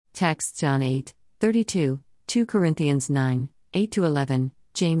Text John 8:32, 2 Corinthians 9:8-11,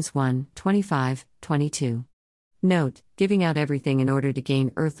 James 1:25, 22. Note, giving out everything in order to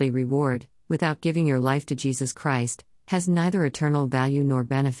gain earthly reward, without giving your life to Jesus Christ, has neither eternal value nor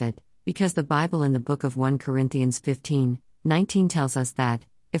benefit, because the Bible in the book of 1 Corinthians 15:19 tells us that,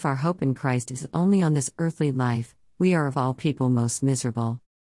 if our hope in Christ is only on this earthly life, we are of all people most miserable.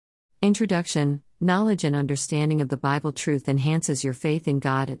 Introduction. Knowledge and understanding of the Bible truth enhances your faith in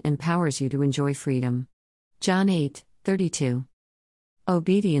God and empowers you to enjoy freedom. John 8:32.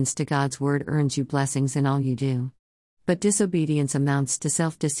 Obedience to God's word earns you blessings in all you do. But disobedience amounts to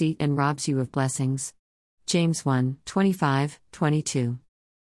self-deceit and robs you of blessings. James 1:25, 22.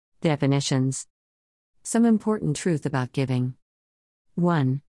 Definitions. Some important truth about giving.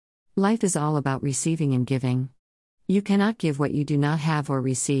 1. Life is all about receiving and giving. You cannot give what you do not have or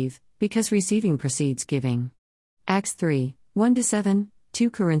receive, because receiving precedes giving. Acts 3:1-7,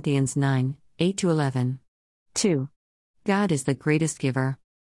 2 Corinthians 9:8-11. 2. God is the greatest giver.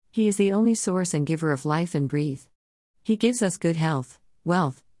 He is the only source and giver of life and breath. He gives us good health,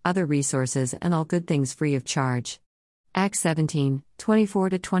 wealth, other resources, and all good things free of charge. Acts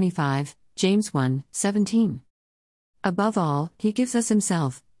 17:24-25, James 1:17. Above all, He gives us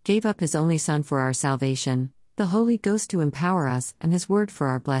Himself, gave up His only Son for our salvation, the Holy Ghost to empower us, and His Word for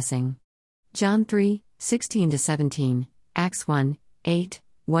our blessing. John 3:16-17, Acts 1:8,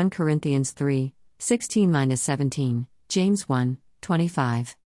 1 Corinthians 3:16-17, James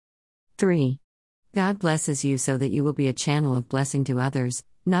 1:25. 3. God blesses you so that you will be a channel of blessing to others,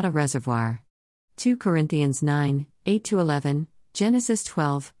 not a reservoir. 2 Corinthians 9:8-11, Genesis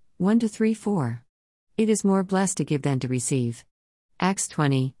 12:1-3-4. It is more blessed to give than to receive. Acts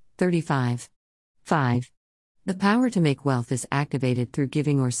 20:35. 5. The power to make wealth is activated through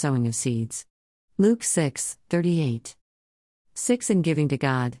giving or sowing of seeds. Luke 6:38. 6. In giving to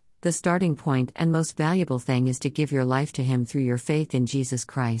God, the starting point and most valuable thing is to give your life to Him through your faith in Jesus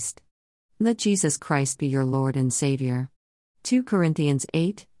Christ. Let Jesus Christ be your Lord and Savior. 2 Corinthians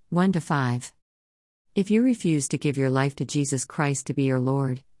 8:1-5. If you refuse to give your life to Jesus Christ to be your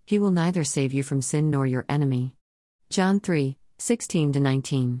Lord, He will neither save you from sin nor your enemy. John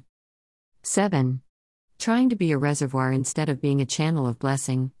 3:16-19. 7. Trying to be a reservoir instead of being a channel of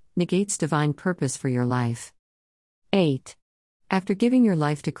blessing negates divine purpose for your life. 8. After giving your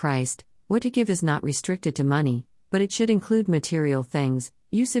life to Christ, what to give is not restricted to money, but it should include material things,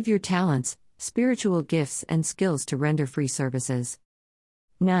 use of your talents, spiritual gifts, and skills to render free services.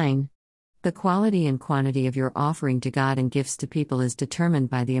 9. The quality and quantity of your offering to God and gifts to people is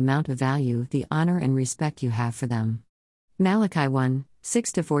determined by the amount of value, the honor, and respect you have for them. Malachi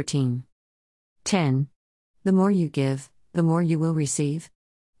 1:6-14. 10. The more you give, the more you will receive.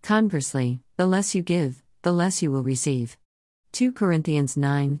 Conversely, the less you give, the less you will receive. 2 Corinthians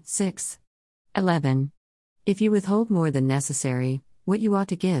 9:6. 11. If you withhold more than necessary, what you ought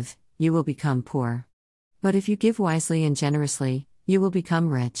to give, you will become poor. But if you give wisely and generously, you will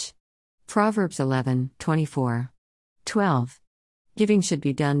become rich. Proverbs 11:24. 12. Giving should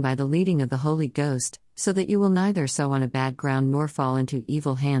be done by the leading of the Holy Ghost, so that you will neither sow on a bad ground nor fall into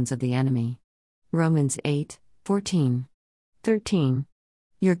evil hands of the enemy. Romans 8:14. 13.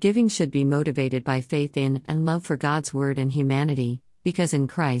 Your giving should be motivated by faith in and love for God's Word and humanity, because in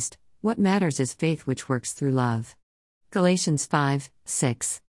Christ, what matters is faith which works through love. Galatians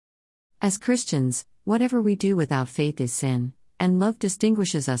 5:6. As Christians, whatever we do without faith is sin, and love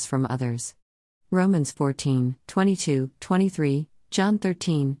distinguishes us from others. Romans 14:22-23, John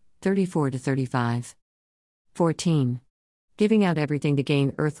 13:34-35. 14. Giving out everything to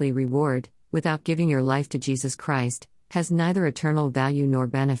gain earthly reward, without giving your life to Jesus Christ, has neither eternal value nor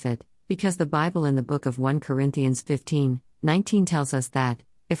benefit, because the Bible in the book of 1 Corinthians 15:19 tells us that,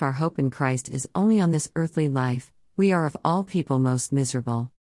 if our hope in Christ is only on this earthly life, we are of all people most miserable.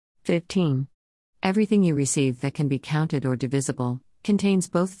 15. Everything you receive that can be counted or divisible, contains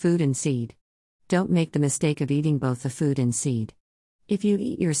both food and seed. Don't make the mistake of eating both the food and seed. If you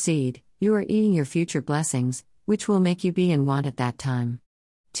eat your seed, you are eating your future blessings, which will make you be in want at that time.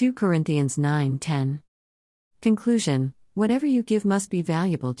 2 Corinthians 9:10. Conclusion. Whatever you give must be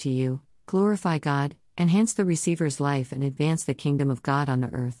valuable to you, glorify God, enhance the receiver's life, and advance the kingdom of God on the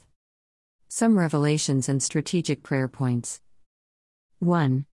earth. Some revelations and strategic prayer points.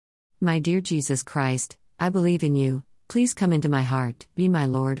 1. My dear Jesus Christ, I believe in you, please come into my heart, be my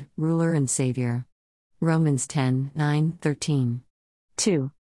Lord, ruler, and Savior. Romans 10:9-13.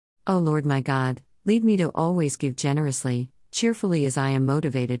 2. O Lord my God, lead me to always give generously, cheerfully as I am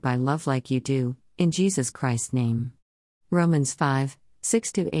motivated by love like you do, in Jesus Christ's name. Romans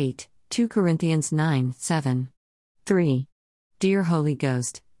 5:6-8, 2 Corinthians 9:7. 3. Dear Holy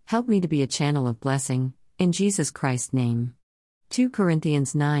Ghost, help me to be a channel of blessing, in Jesus Christ's name. 2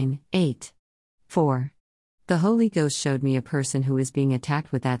 Corinthians 9:8. 4. The Holy Ghost showed me a person who is being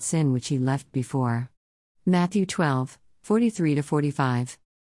attacked with that sin which he left before. Matthew 12:43-45.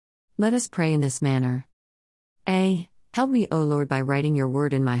 Let us pray in this manner. A. Help me, O Lord, by writing your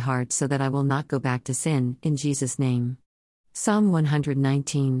word in my heart so that I will not go back to sin, in Jesus' name. Psalm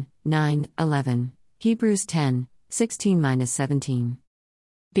 119:9-11. Hebrews 10:16-17.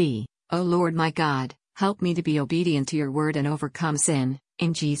 B. O Lord my God, help me to be obedient to your word and overcome sin,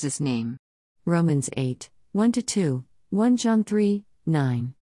 in Jesus' name. Romans 8:1-2, 1 John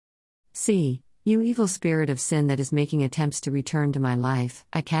 3:9. C. You evil spirit of sin that is making attempts to return to my life,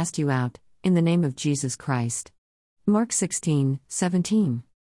 I cast you out, in the name of Jesus Christ. Mark 16:17.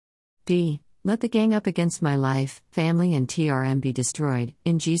 D. Let the gang up against my life, family and TRM be destroyed,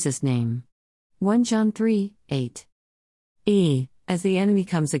 in Jesus' name. 1 John 3:8. E. As the enemy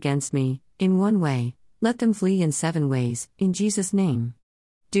comes against me, in one way, let them flee in 7 ways, in Jesus' name.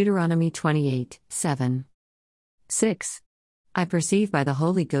 Deuteronomy 28:7. 6. I perceive by the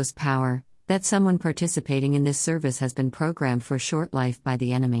Holy Ghost power, that someone participating in this service has been programmed for short life by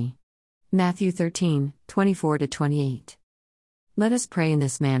the enemy. Matthew 13:24-28. Let us pray in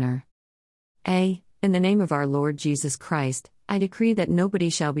this manner. A. In the name of our Lord Jesus Christ, I decree that nobody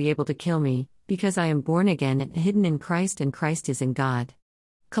shall be able to kill me, because I am born again and hidden in Christ and Christ is in God.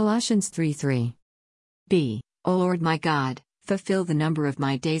 Colossians 3:3. B. O Lord my God, fulfill the number of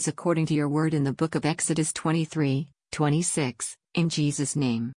my days according to your word in the book of Exodus 23:26, in Jesus'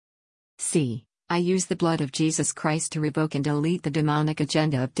 name. C. I use the blood of Jesus Christ to revoke and delete the demonic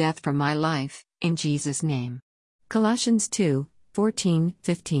agenda of death from my life, in Jesus' name. Colossians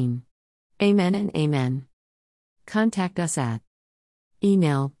 2:14-15. Amen and amen. Contact us at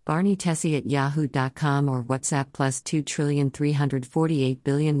email barneytessie@yahoo.com or WhatsApp +2 348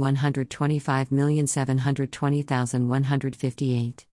 125 720,158.